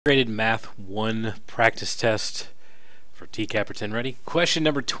Graded Math 1 practice test for TCAP or TNReady. Question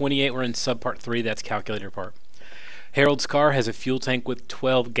number 28, we're in subpart 3, that's calculator part. Harold's car has a fuel tank with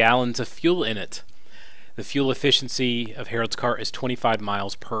 12 gallons of fuel in it. The fuel efficiency of Harold's car is 25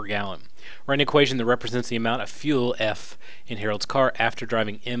 miles per gallon. Write an equation that represents the amount of fuel, F, in Harold's car after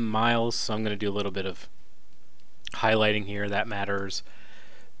driving M miles. So I'm going to do a little bit of highlighting here. That matters.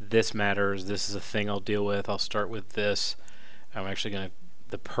 This matters. This is a thing I'll deal with. I'll start with this. I'm actually going to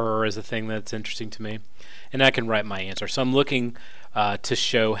the per is the thing that's interesting to me, and I can write my answer. So I'm looking to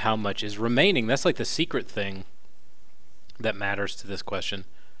show how much is remaining. That's like the secret thing that matters to this question.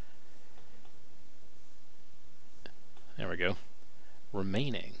 There we go.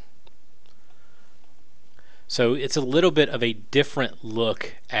 Remaining. So it's a little bit of a different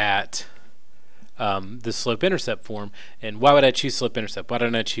look at the slope-intercept form. And why would I choose slope-intercept? Why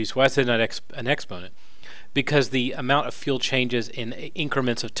is it not an exponent? Because the amount of fuel changes in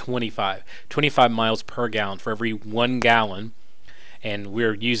increments of 25 miles per gallon for every 1 gallon, and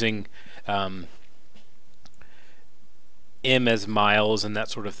we're using M as miles and that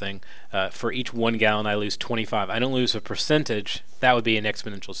sort of thing. For each 1 gallon I lose 25. I don't lose a percentage. That would be an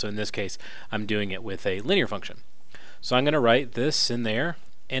exponential. So in this case I'm doing it with a linear function. So I'm going to write this in there,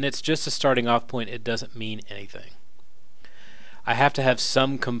 and it's just a starting off point. It doesn't mean anything. I have to have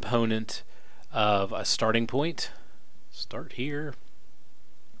some component of a starting point. Start here,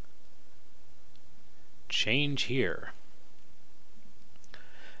 change here.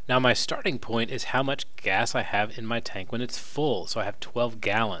 Now my starting point is how much gas I have in my tank when it's full. So I have 12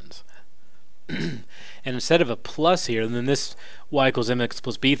 gallons. And instead of a plus here, and then this y equals mx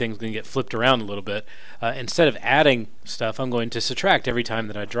plus b thing is going to get flipped around a little bit. Instead of adding stuff, I'm going to subtract every time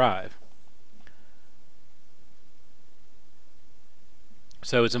that I drive.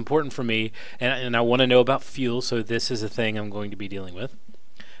 So it's important for me, and I want to know about fuel, so this is a thing I'm going to be dealing with.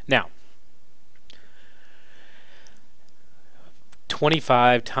 Now,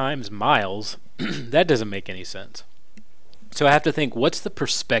 25 times miles, that doesn't make any sense. So I have to think, what's the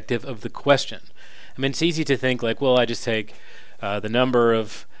perspective of the question? I mean, it's easy to think like, well, I just take the number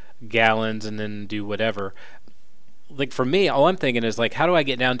of gallons and then do whatever. Like for me, all I'm thinking is like, how do I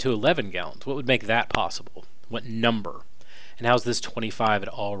get down to 11 gallons? What would make that possible? What number? And how's this 25 at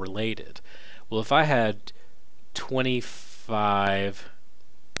all related? Well, if I had 25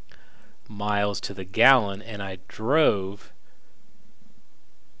 miles to the gallon and I drove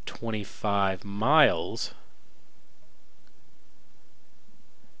 25 miles,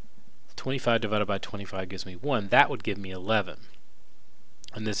 25 divided by 25 gives me 1. That would give me 11.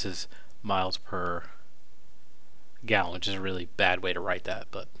 And this is miles per gallon, which is a really bad way to write that,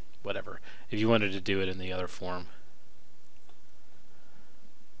 but whatever. If you wanted to do it in the other form.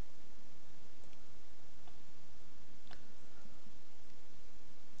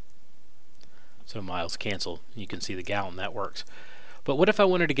 So miles cancel. You can see the gallon. That works. But what if I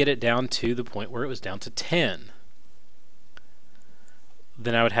wanted to get it down to the point where it was down to 10?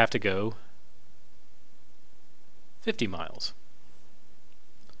 Then I would have to go 50 miles.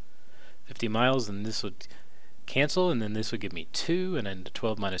 50 miles, and this would cancel, and then this would give me 2, and then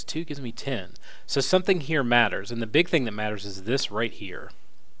 12 minus 2 gives me 10. So something here matters, and the big thing that matters is this right here.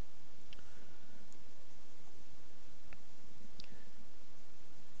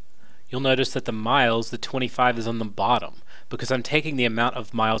 You'll notice that the miles, the 25 is on the bottom because I'm taking the amount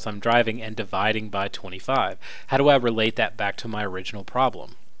of miles I'm driving and dividing by 25. How do I relate that back to my original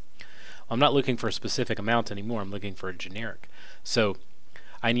problem? Well, I'm not looking for a specific amount anymore. I'm looking for a generic. So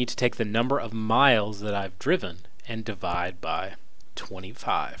I need to take the number of miles that I've driven and divide by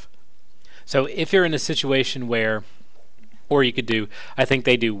 25. So if you're in a situation where, or you could do, I think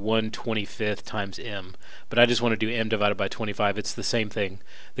they do 1/25 times m, but I just want to do m divided by 25. It's the same thing.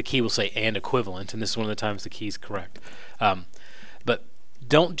 The key will say and equivalent, and this is one of the times the key is correct. But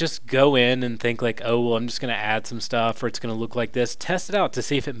don't just go in and think like, oh, well, I'm just going to add some stuff or it's going to look like this. Test it out to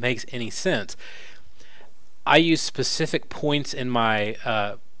see if it makes any sense. I use specific points in my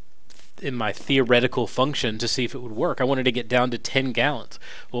theoretical function to see if it would work. I wanted to get down to 10 gallons.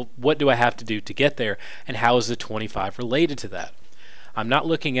 Well, what do I have to do to get there, and how is the 25 related to that? I'm not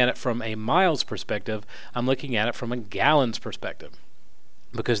looking at it from a miles perspective. I'm looking at it from a gallons perspective,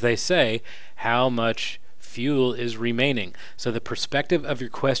 because they say how much fuel is remaining. So the perspective of your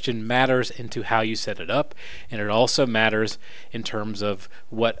question matters into how you set it up, and it also matters in terms of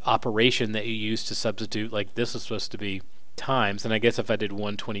what operation that you use to substitute. Like this is supposed to be times, and I guess if I did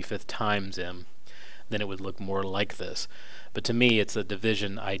 1/25 times m, then it would look more like this. But to me, it's a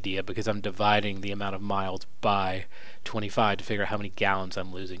division idea because I'm dividing the amount of miles by 25 to figure out how many gallons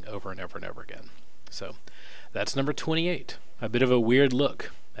I'm losing over and over and over again. So that's number 28. A bit of a weird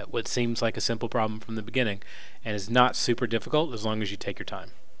look. at what seems like a simple problem from the beginning, and is not super difficult as long as you take your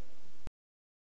time.